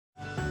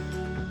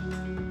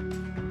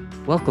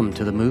Welcome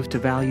to the Move to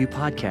Value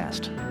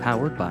podcast,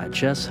 powered by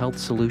Chess Health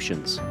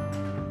Solutions.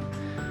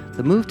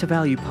 The Move to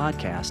Value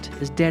podcast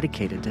is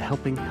dedicated to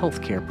helping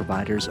healthcare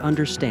providers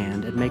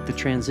understand and make the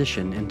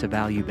transition into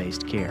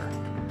value-based care.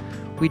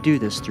 We do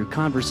this through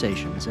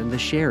conversations and the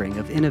sharing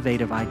of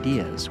innovative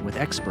ideas with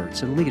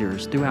experts and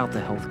leaders throughout the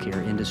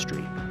healthcare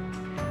industry.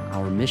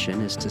 Our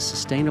mission is to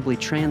sustainably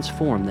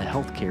transform the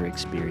healthcare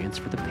experience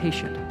for the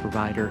patient,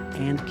 provider,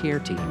 and care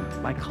team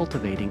by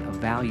cultivating a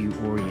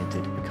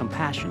value-oriented,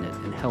 compassionate,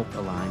 and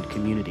health-aligned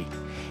community.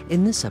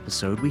 In this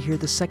episode, we hear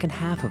the second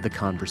half of the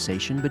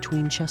conversation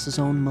between Chess's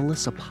own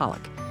Melissa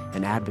Pollock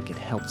and Advocate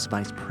Health's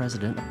Vice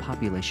President of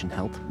Population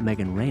Health,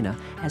 Reyna,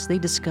 as they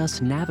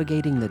discuss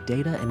navigating the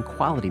data and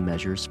quality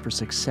measures for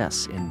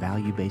success in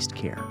value-based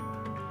care.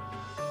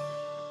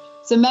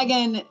 So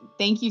Megan,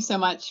 thank you so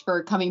much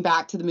for coming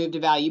back to the Move to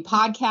Value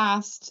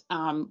podcast.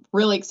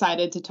 Really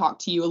excited to talk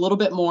to you a little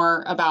bit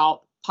more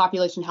about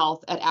population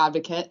health at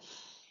Advocate.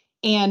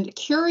 And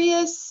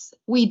curious,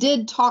 we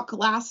did talk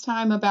last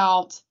time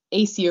about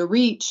ACO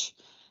REACH.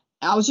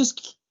 I was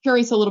just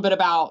curious a little bit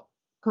about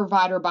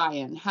provider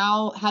buy-in.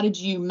 How did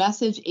you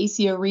message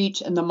ACO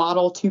REACH and the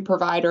model to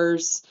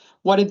providers?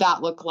 What did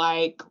that look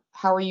like?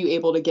 How were you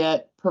able to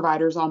get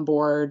providers on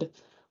board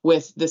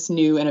with this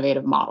new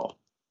innovative model?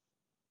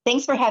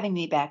 Thanks for having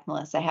me back,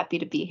 Melissa. Happy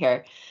to be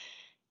here.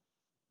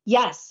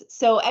 Yes,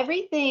 so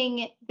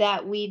everything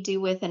that we do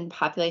within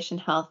population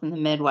health in the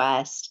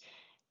Midwest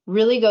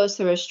really goes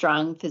through a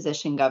strong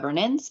physician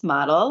governance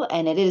model,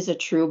 and it is a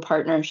true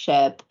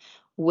partnership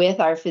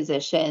with our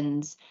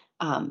physicians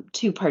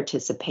to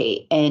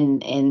participate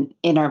in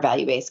our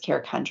value-based care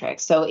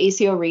contracts. So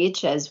ACO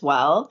REACH as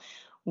well,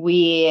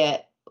 we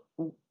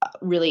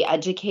really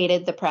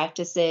educated the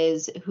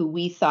practices who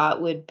we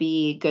thought would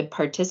be good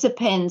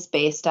participants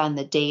based on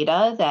the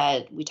data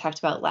that we talked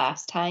about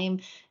last time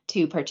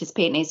to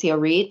participate in ACO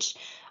REACH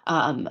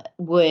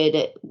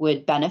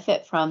would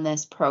benefit from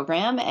this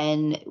program.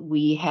 And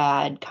we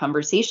had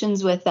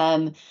conversations with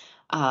them,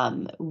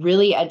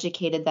 really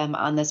educated them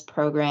on this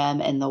program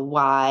and the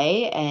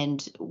why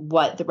and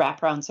what the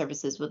wraparound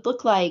services would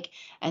look like.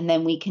 And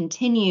then we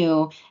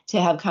continue to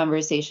have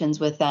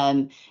conversations with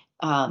them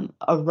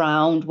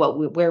around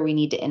where we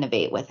need to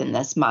innovate within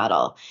this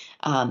model.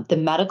 The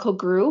medical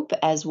group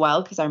as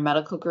well, because our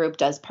medical group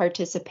does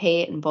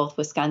participate in both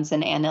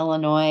Wisconsin and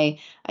Illinois,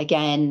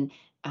 again,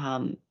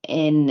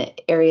 in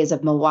areas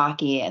of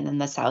Milwaukee and then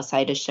the south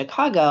side of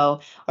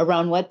Chicago,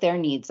 around what their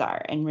needs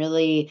are and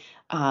really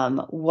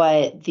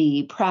what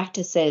the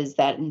practices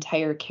that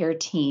entire care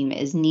team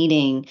is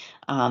needing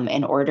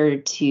in order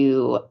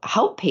to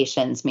help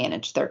patients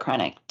manage their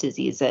chronic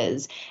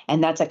diseases.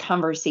 And that's a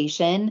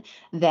conversation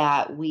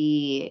that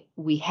we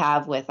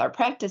have with our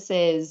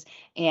practices,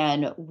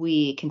 and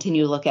we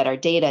continue to look at our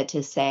data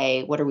to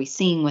say, what are we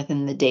seeing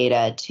within the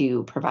data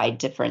to provide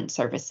different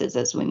services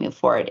as we move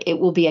forward? It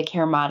will be a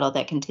care model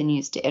that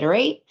continues to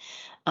iterate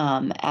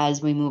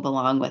as we move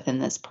along within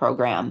this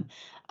program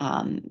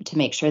to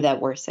make sure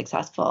that we're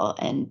successful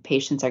and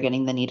patients are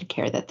getting the needed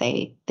care that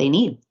they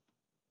need.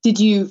 Did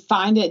you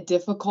find it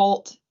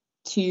difficult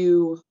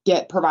to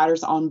get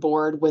providers on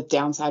board with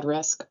downside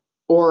risk?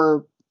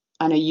 Or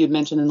I know you'd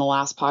mentioned in the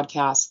last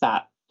podcast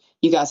that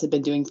you guys had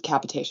been doing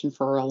capitation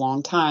for a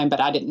long time, but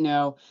I didn't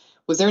know,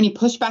 was there any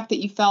pushback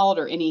that you felt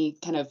or any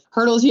kind of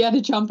hurdles you had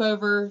to jump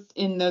over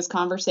in those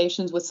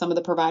conversations with some of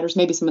the providers,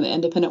 maybe some of the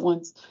independent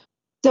ones?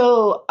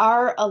 So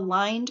our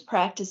aligned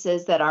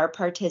practices that are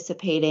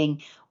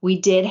participating, we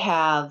did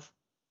have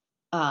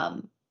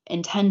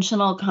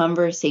intentional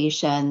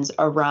conversations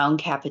around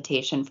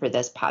capitation for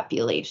this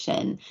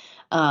population.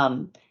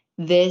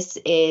 This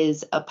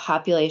is a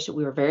population,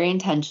 we were very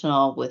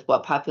intentional with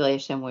what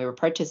population we were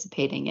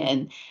participating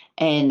in.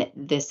 And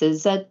this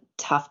is a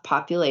tough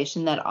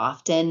population that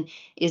often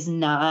is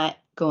not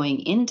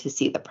going in to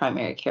see the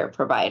primary care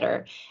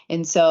provider.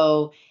 And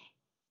so,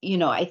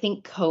 I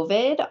think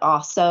COVID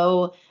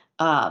also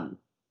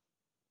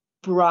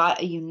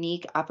brought a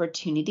unique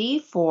opportunity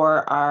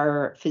for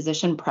our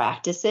physician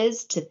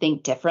practices to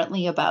think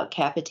differently about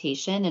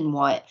capitation and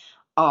what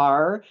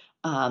are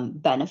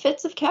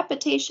benefits of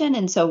capitation.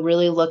 And so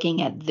really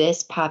looking at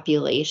this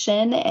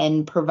population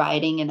and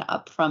providing an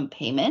upfront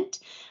payment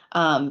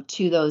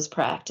to those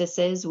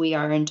practices. We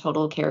are in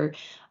total care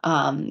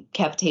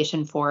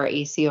capitation for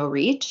ACO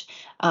REACH,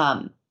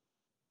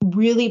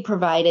 really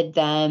provided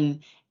them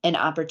an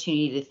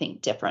opportunity to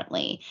think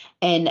differently.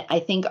 And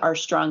I think our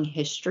strong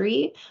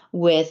history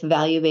with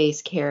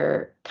value-based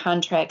care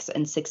contracts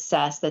and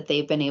success that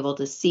they've been able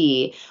to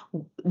see,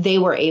 they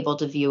were able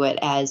to view it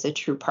as a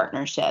true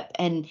partnership.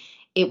 And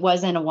it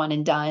wasn't a one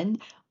and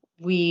done.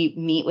 We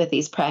meet with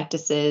these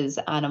practices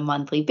on a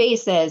monthly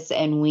basis,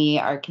 and we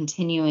are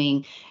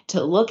continuing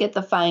to look at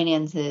the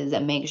finances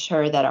and make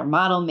sure that our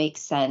model makes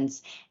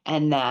sense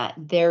and that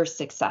they're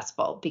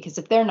successful. Because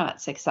if they're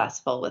not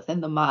successful within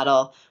the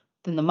model,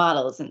 then the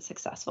model isn't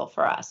successful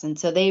for us. And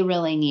so they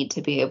really need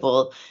to be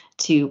able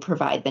to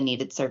provide the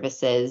needed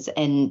services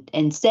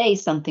and say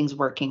something's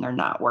working or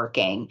not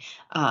working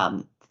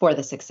for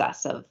the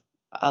success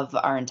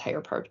our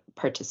entire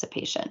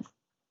participation.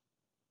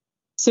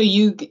 So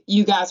you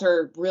guys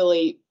are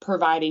really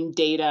providing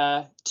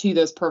data to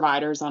those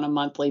providers on a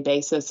monthly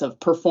basis of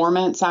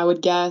performance, I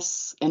would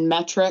guess, and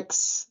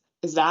metrics.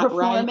 Is that right?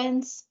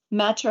 Performance,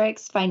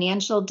 metrics,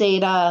 financial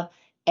data,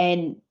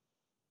 and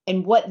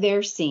what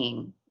they're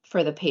seeing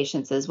for the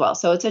patients as well.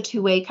 So it's a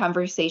two-way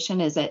conversation.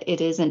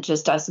 It isn't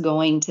just us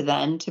going to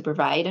them to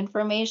provide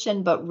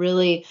information, but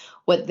really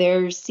what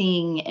they're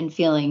seeing and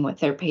feeling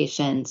with their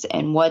patients,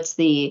 and what's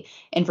the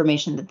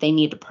information that they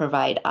need to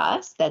provide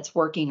us that's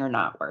working or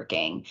not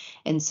working.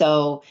 And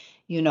so,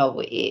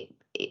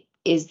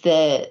 is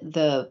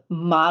the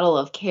model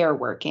of care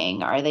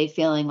working? Are they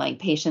feeling like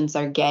patients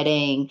are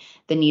getting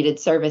the needed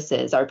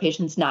services? Are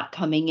patients not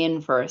coming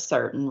in for a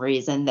certain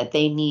reason that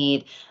they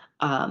need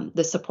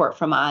the support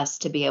from us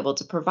to be able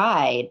to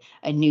provide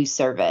a new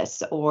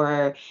service?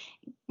 Or,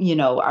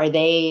 are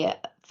they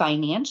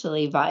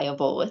financially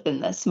viable within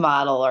this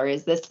model? Or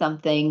is this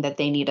something that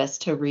they need us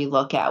to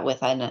relook at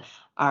within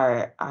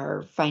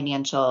our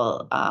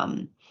financial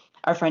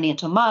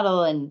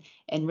model,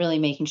 and really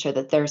making sure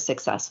that they're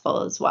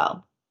successful as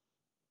well?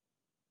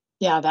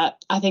 Yeah,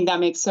 I think that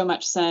makes so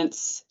much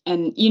sense.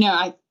 And,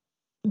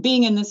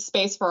 being in this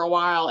space for a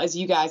while, as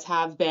you guys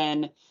have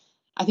been,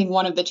 I think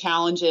one of the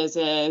challenges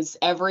is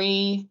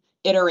every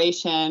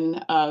iteration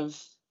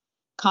of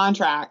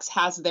contracts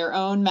has their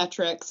own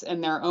metrics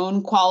and their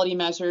own quality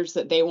measures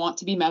that they want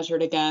to be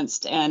measured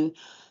against. And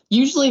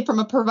usually from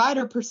a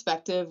provider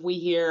perspective, we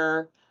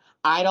hear,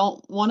 I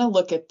don't want to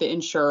look at the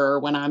insurer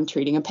when I'm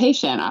treating a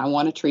patient. I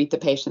want to treat the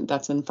patient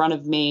that's in front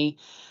of me.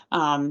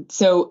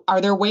 So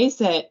are there ways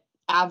that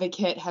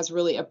Advocate has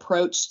really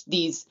approached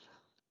these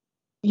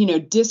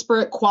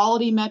disparate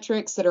quality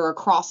metrics that are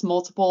across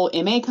multiple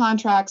MA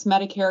contracts,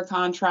 Medicare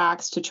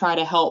contracts, to try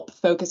to help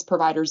focus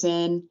providers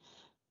in?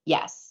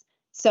 Yes.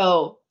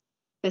 So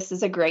this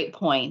is a great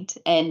point.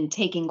 And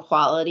taking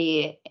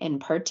quality in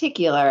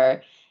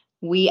particular,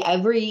 we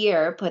every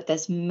year put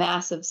this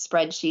massive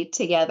spreadsheet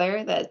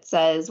together that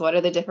says what are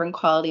the different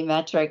quality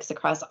metrics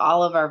across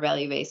all of our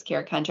value-based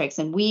care contracts.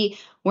 And we're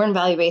in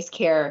value-based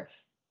care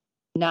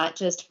not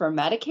just for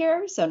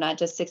Medicare, so not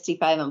just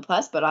 65 and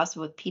plus, but also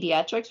with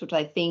pediatrics, which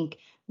I think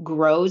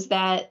grows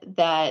that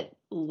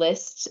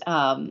list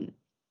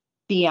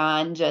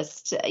beyond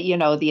just,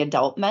 the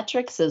adult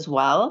metrics as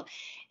well.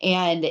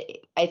 And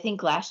I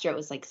think last year it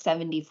was like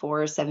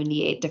 74,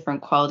 78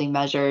 different quality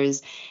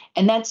measures.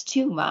 And that's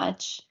too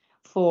much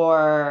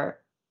for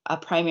a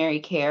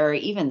primary care,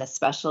 even the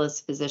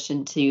specialist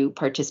physician, to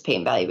participate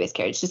in value-based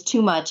care. It's just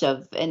too much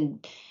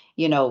and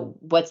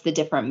what's the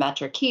different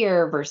metric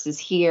here versus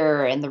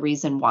here, and the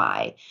reason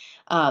why.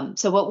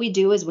 So what we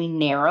do is we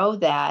narrow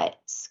that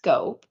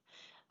scope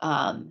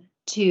and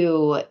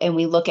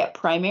we look at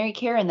primary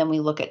care, and then we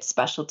look at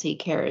specialty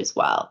care as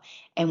well.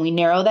 And we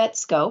narrow that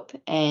scope,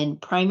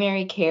 and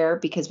primary care,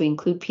 because we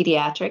include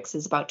pediatrics,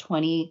 is about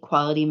 20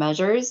 quality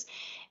measures.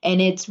 And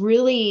it's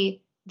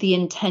really the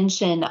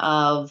intention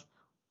of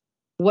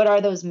what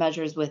are those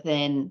measures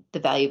within the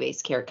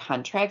value-based care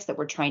contracts that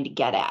we're trying to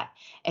get at,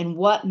 and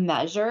what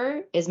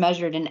measure is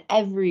measured in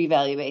every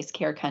value-based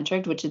care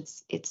contract, which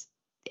it's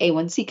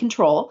A1C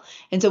control.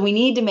 And so we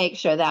need to make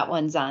sure that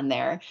one's on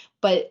there.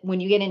 But when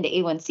you get into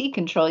A1C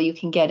control, you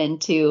can get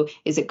into,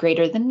 is it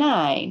greater than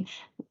 9?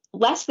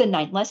 Less than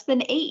 9, less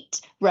than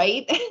 8,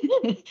 right?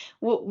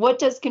 What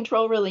does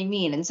control really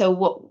mean? And so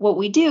what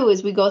we do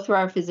is we go through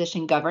our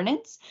physician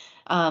governance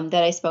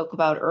that I spoke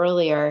about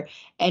earlier,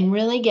 and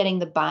really getting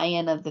the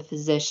buy-in of the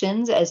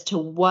physicians as to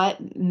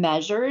what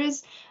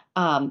measures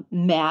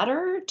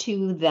matter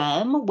to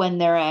them when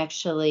they're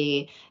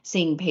actually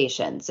seeing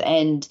patients.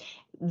 And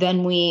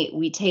then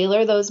we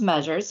tailor those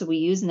measures. So we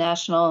use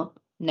national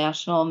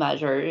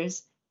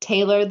measures,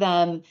 tailor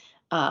them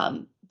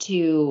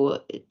to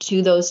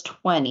those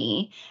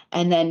 20,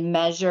 and then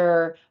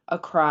measure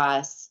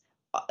across,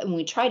 and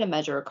we try to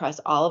measure across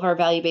all of our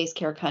value-based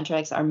care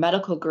contracts. Our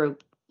medical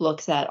group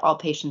looks at all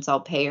patients, all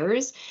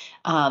payers,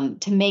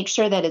 to make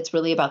sure that it's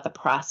really about the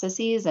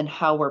processes and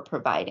how we're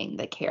providing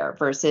the care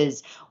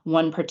versus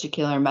one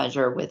particular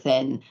measure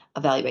within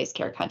a value-based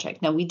care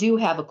contract. Now, we do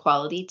have a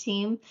quality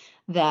team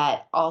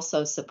that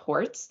also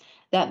supports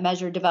that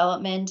measure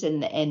development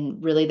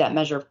and really that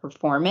measure of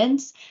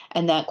performance.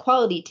 And that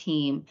quality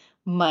team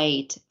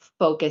might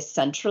focus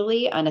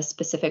centrally on a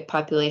specific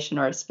population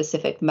or a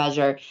specific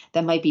measure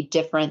that might be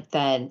different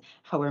than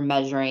how we're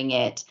measuring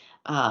it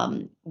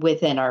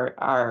within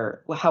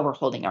our how we're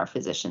holding our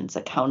physicians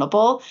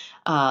accountable.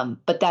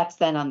 But that's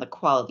then on the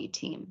quality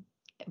team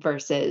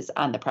versus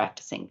on the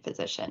practicing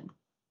physician.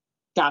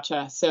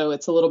 Gotcha. So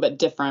it's a little bit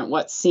different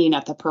what's seen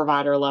at the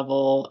provider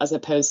level as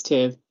opposed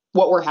to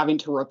what we're having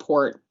to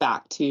report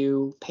back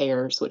to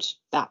payers, which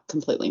that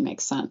completely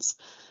makes sense.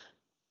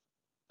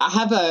 I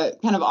have a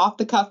kind of off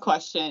the cuff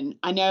question.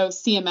 I know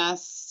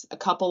CMS a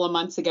couple of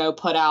months ago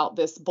put out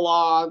this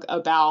blog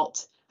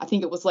about, I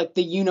think it was like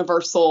the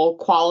universal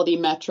quality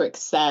metric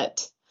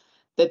set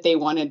that they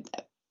wanted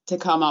to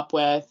come up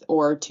with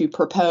or to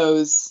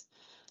propose.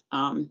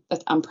 I'm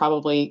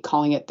probably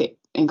calling it the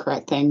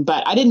incorrect thing.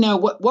 But I didn't know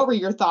what were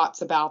your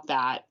thoughts about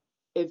that?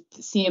 If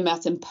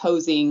CMS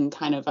imposing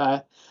kind of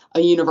a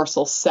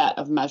universal set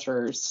of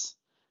measures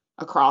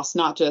across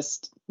not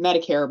just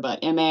Medicare,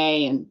 but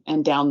MA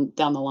and down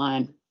the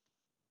line.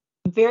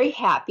 I'm very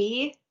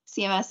happy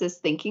CMS is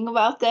thinking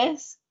about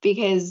this,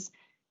 because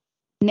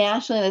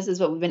nationally, this is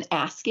what we've been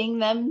asking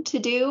them to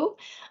do.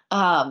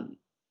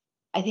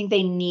 I think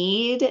they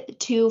need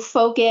to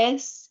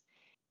focus.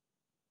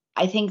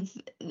 I think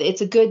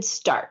it's a good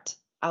start.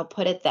 I'll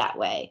put it that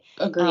way.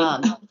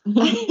 Agreed.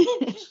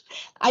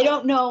 I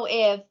don't know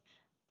if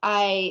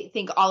I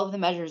think all of the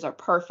measures are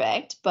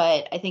perfect,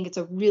 but I think it's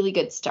a really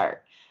good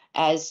start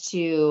as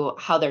to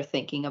how they're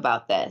thinking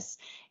about this.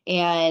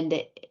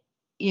 And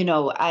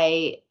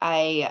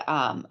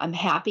I'm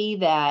happy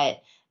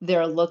that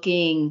they're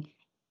looking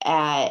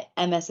at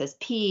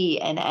MSSP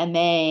and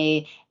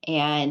MA,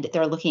 and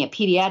they're looking at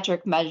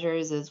pediatric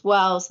measures as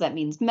well. So that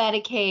means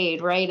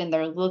Medicaid, right? And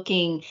they're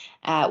looking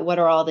at what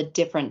are all the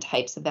different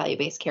types of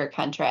value-based care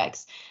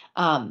contracts.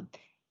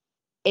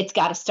 It's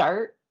got to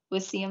start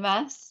with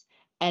CMS,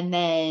 and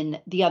then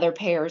the other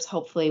payers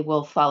hopefully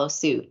will follow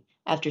suit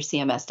after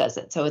CMS does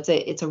it. So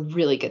it's a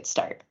really good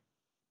start.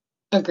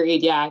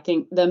 Agreed. Yeah, I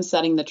think them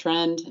setting the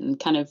trend and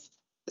kind of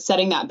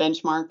setting that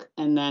benchmark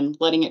and then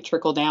letting it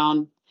trickle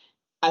down,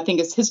 I think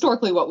is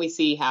historically what we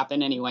see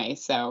happen anyway.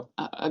 So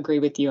agree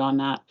with you on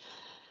that.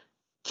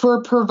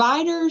 For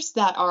providers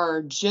that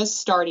are just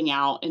starting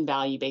out in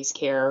value-based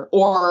care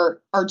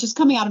or are just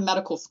coming out of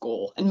medical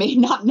school and may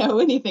not know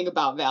anything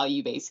about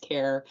value-based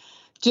care,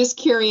 just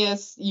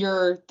curious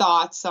your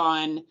thoughts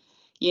on,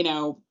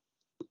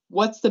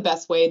 what's the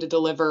best way to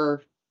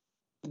deliver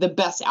the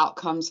best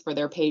outcomes for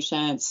their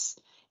patients?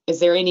 Is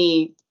there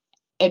any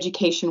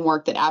education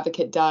work that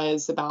Advocate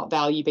does about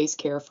value-based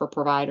care for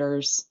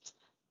providers?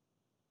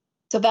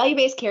 So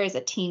value-based care is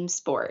a team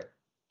sport,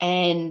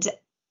 and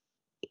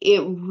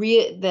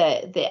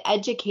the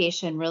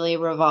education really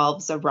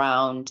revolves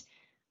around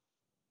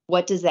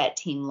what does that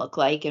team look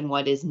like and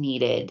what is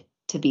needed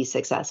to be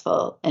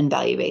successful in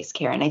value-based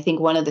care. And I think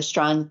one of the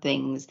strong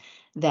things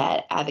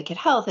that Advocate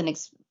Health, and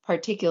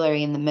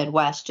particularly in the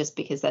Midwest, just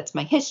because that's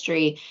my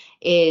history,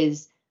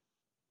 is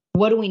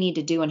what do we need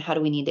to do and how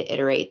do we need to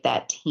iterate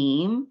that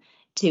team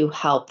to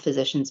help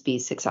physicians be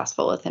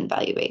successful within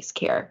value-based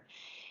care.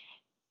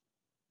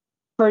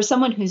 For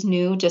someone who's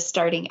new, just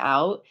starting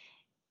out,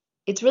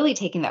 it's really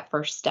taking that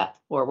first step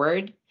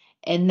forward,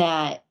 in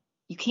that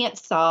you can't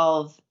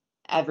solve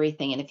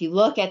everything. And if you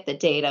look at the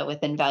data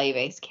within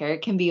value-based care,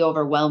 it can be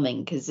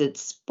overwhelming because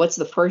it's what's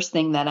the first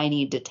thing that I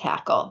need to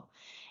tackle.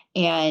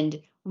 And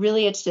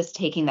really, it's just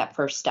taking that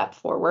first step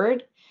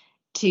forward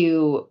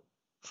to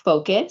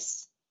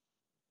focus,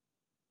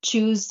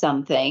 choose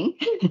something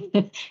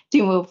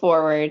to move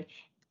forward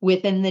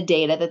within the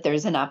data that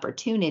there's an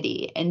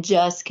opportunity, and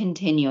just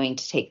continuing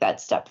to take that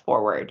step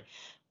forward.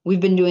 We've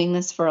been doing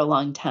this for a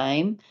long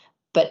time,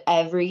 but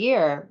every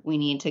year we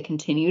need to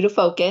continue to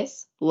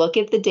focus, look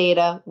at the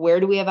data, where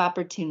do we have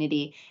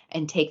opportunity,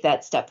 and take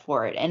that step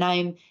forward. And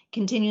I'm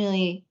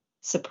continually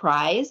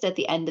surprised at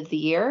the end of the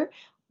year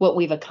what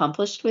we've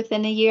accomplished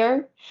within a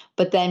year.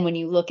 But then when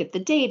you look at the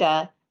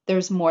data,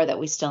 there's more that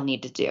we still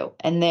need to do.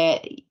 And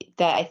that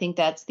I think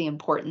that's the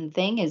important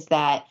thing, is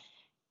that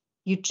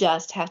you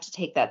just have to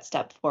take that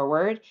step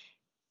forward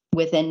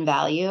within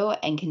value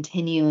and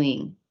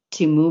continuing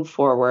to move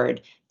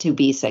forward to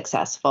be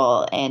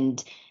successful.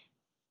 And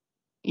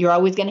you're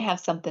always going to have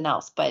something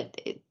else,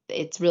 but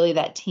it's really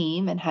that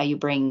team and how you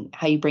bring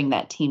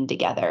that team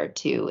together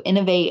to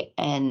innovate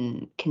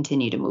and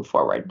continue to move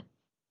forward.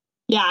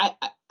 Yeah,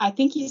 I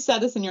think you said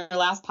this in your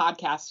last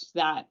podcast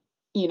that,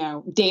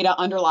 data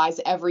underlies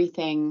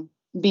everything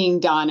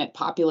being done at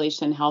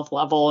population health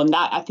level. And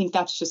that, I think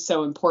that's just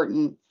so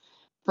important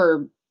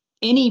for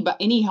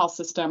any health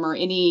system or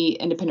any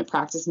independent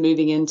practice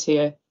moving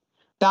into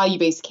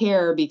value-based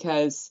care,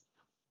 because,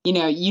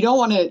 you don't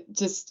want to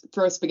just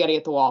throw spaghetti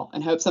at the wall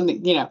and hope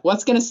something,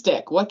 what's going to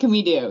stick? What can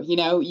we do?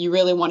 You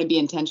really want to be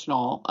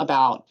intentional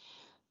about,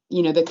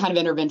 the kind of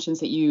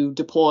interventions that you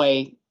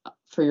deploy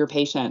for your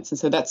patients. And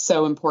so that's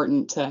so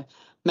important to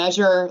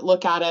measure,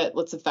 look at it,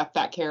 let's affect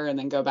that care, and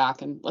then go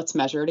back and let's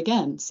measure it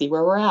again, see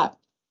where we're at.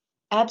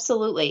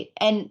 Absolutely.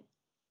 And,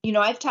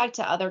 I've talked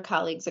to other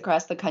colleagues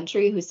across the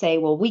country who say,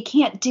 well, we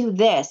can't do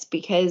this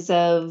because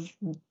of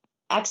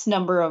X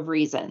number of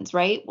reasons,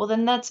 right? Well,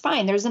 then that's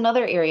fine. There's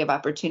another area of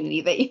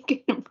opportunity that you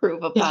can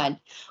improve upon.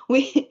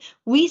 Yeah.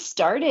 We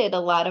started a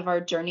lot of our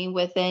journey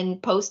within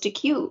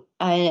post-acute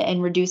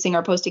and reducing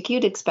our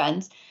post-acute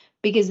expense,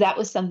 because that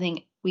was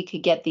something we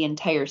could get the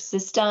entire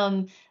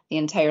system, the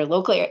entire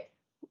local area,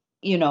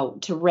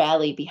 to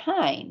rally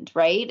behind,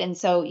 right? And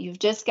so you've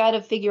just got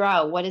to figure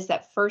out what is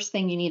that first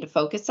thing you need to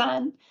focus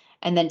on,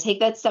 and then take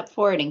that step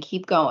forward and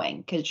keep going,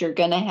 because you're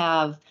going to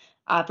have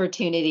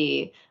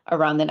opportunity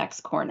around the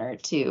next corner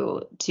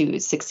to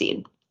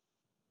succeed.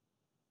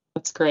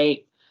 That's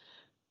great.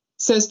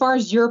 So as far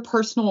as your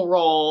personal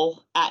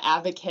role at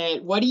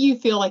Advocate, what do you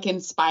feel like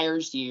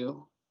inspires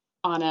you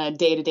on a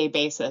day-to-day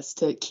basis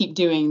to keep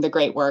doing the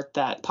great work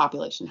that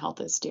Population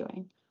Health is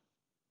doing?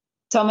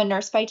 So I'm a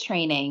nurse by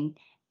training,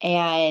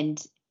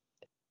 and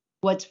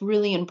what's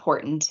really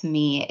important to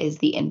me is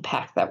the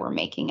impact that we're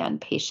making on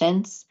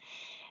patients.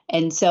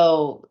 And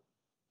so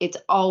it's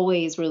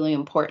always really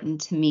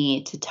important to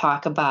me to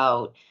talk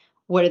about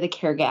what are the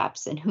care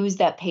gaps and who's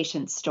that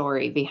patient's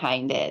story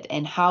behind it,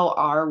 and how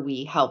are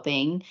we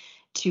helping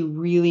to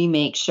really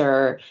make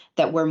sure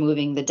that we're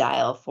moving the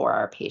dial for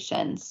our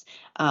patients.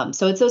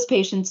 So it's those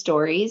patient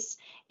stories.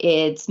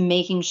 It's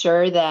making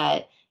sure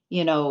that,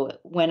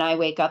 when I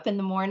wake up in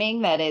the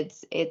morning, that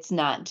it's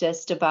not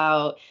just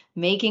about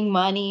making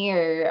money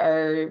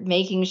or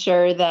making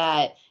sure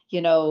that,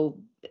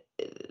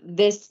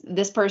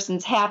 this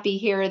person's happy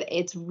here.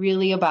 It's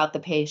really about the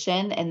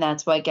patient, and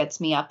that's what gets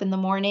me up in the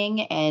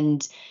morning.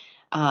 And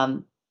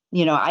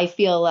I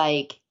feel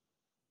like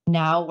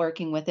now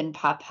working within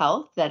Pop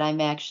Health that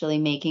I'm actually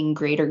making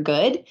greater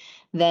good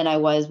than I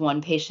was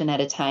one patient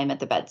at a time at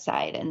the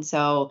bedside. And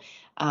so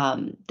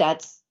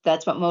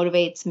that's what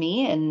motivates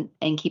me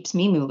and keeps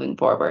me moving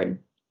forward.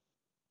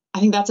 I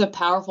think that's a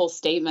powerful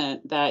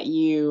statement, that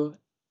you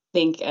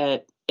think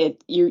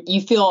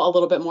you feel a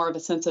little bit more of a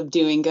sense of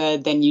doing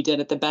good than you did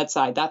at the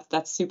bedside.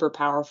 That's super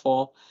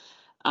powerful.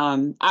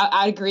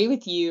 I agree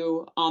with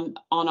you on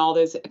all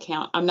those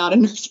accounts. I'm not a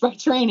nurse by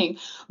training,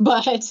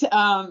 but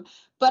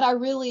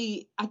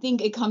I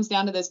think it comes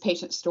down to those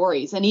patient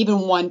stories, and even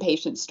one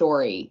patient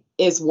story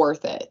is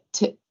worth it.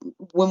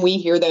 When we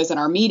hear those in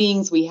our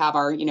meetings, we have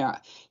our,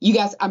 you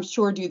guys, I'm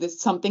sure, do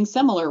this something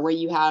similar where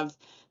you have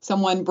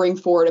someone bring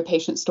forward a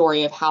patient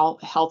story of how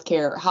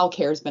care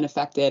has been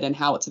affected and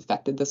how it's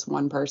affected this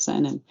one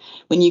person. And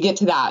when you get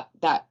to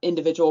that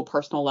individual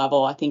personal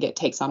level, I think it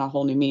takes on a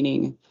whole new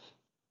meaning.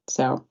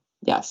 So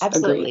yes,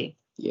 absolutely.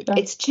 Agreed.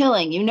 It's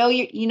chilling. You're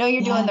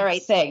doing the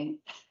right thing.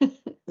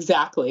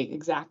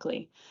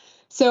 Exactly.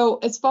 So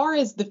as far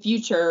as the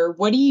future,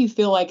 what do you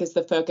feel like is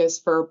the focus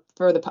for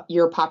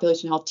your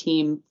population health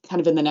team kind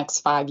of in the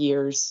next 5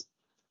 years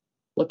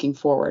looking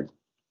forward?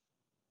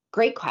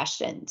 Great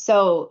question.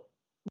 So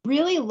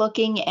really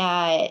looking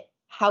at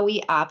how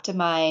we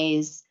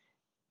optimize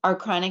our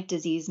chronic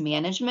disease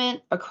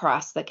management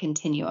across the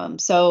continuum.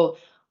 So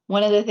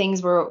one of the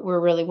things we're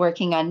really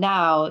working on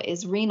now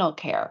is renal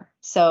care.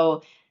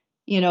 So,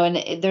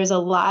 and there's a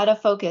lot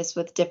of focus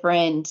with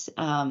different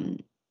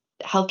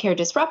healthcare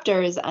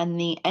disruptors on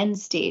the end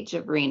stage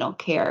of renal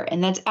care.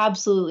 And that's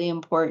absolutely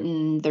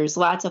important. There's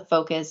lots of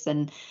focus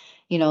and,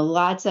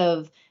 lots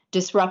of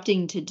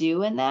disrupting to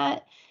do in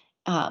that.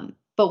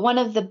 But one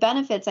of the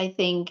benefits, I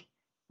think,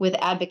 with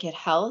Advocate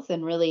Health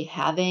and really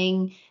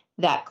having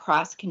that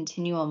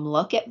cross-continuum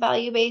look at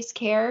value-based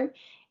care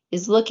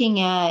is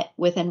looking at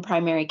within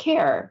primary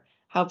care,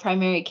 how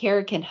primary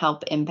care can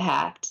help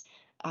impact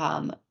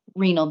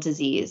renal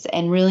disease,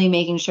 and really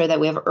making sure that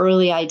we have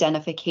early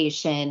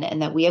identification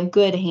and that we have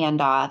good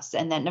handoffs,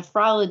 and that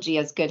nephrology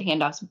has good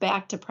handoffs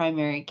back to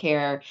primary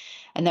care,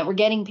 and that we're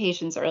getting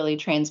patients early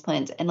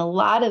transplants. And a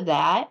lot of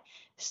that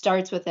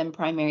starts within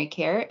primary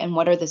care, and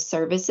what are the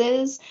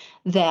services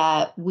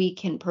that we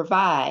can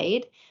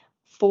provide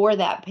for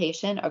that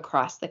patient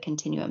across the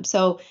continuum.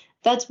 So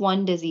that's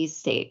one disease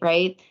state,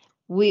 right?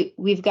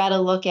 We've got to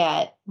look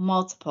at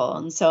multiple.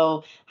 And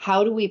so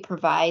how do we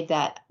provide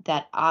that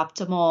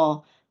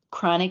optimal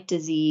chronic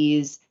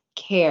disease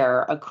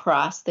care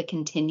across the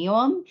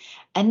continuum?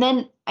 And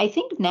then I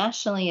think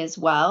nationally as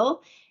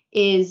well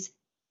is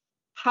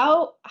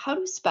how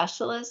do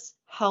specialists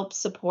help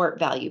support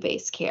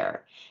value-based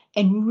care,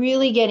 and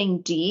really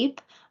getting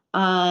deep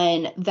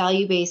on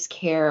value-based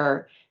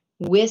care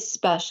with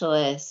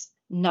specialists,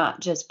 not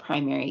just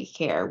primary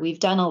care. We've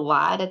done a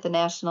lot at the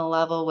national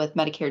level with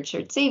Medicare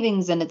shared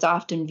savings, and it's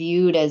often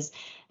viewed as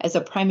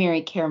a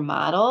primary care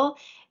model.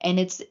 And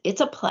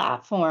it's a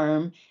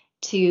platform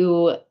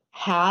to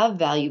have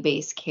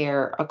value-based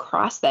care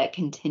across that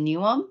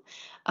continuum.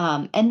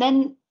 And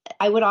then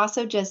I would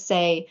also just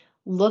say,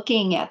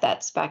 looking at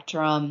that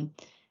spectrum,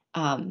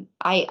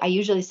 I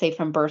usually say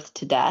from birth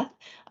to death,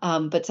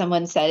 but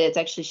someone said it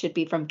actually should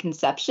be from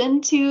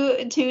conception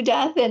to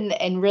death,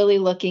 and really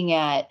looking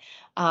at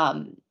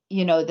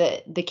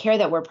the care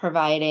that we're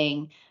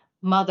providing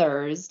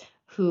mothers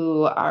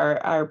who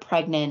are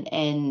pregnant,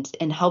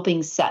 and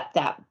helping set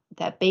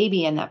that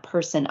baby and that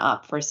person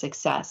up for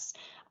success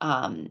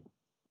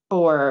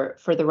for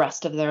the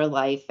rest of their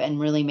life, and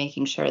really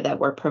making sure that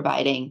we're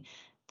providing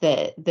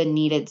the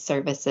needed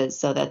services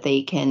so that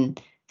they can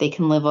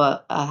live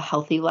a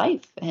healthy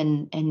life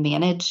and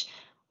manage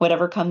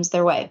whatever comes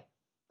their way.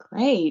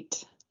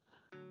 Great.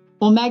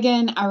 Well,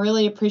 Megan, I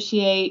really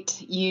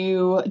appreciate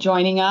you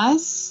joining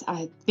us.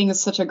 I think it's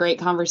such a great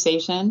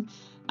conversation.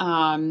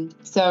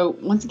 So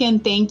once again,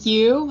 thank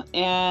you.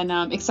 And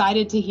I'm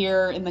excited to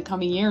hear in the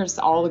coming years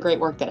all the great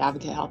work that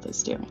Advocate Health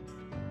is doing.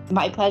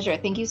 My pleasure.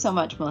 Thank you so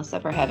much, Melissa,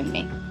 for having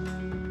me.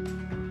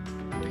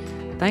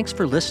 Thanks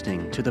for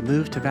listening to the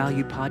Move to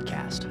Value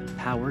podcast,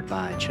 powered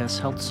by Chess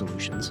Health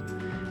Solutions.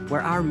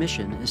 where our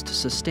mission is to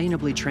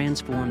sustainably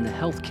transform the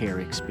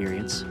healthcare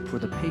experience for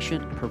the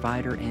patient,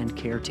 provider, and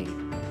care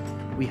team.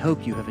 We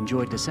hope you have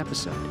enjoyed this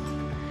episode.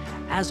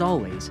 As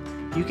always,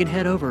 you can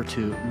head over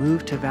to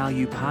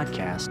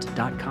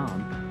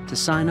movetovaluepodcast.com to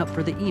sign up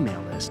for the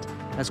email list,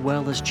 as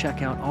well as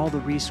check out all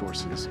the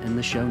resources in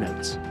the show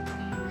notes.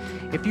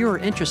 If you are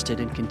interested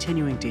in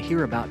continuing to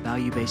hear about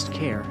value-based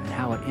care and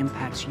how it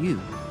impacts you,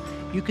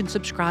 you can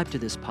subscribe to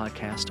this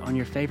podcast on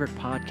your favorite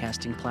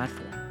podcasting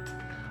platform.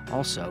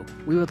 Also,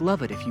 we would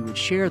love it if you would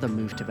share the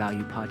Move to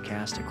Value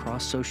podcast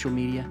across social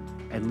media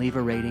and leave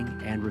a rating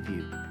and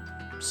review.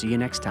 See you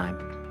next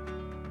time.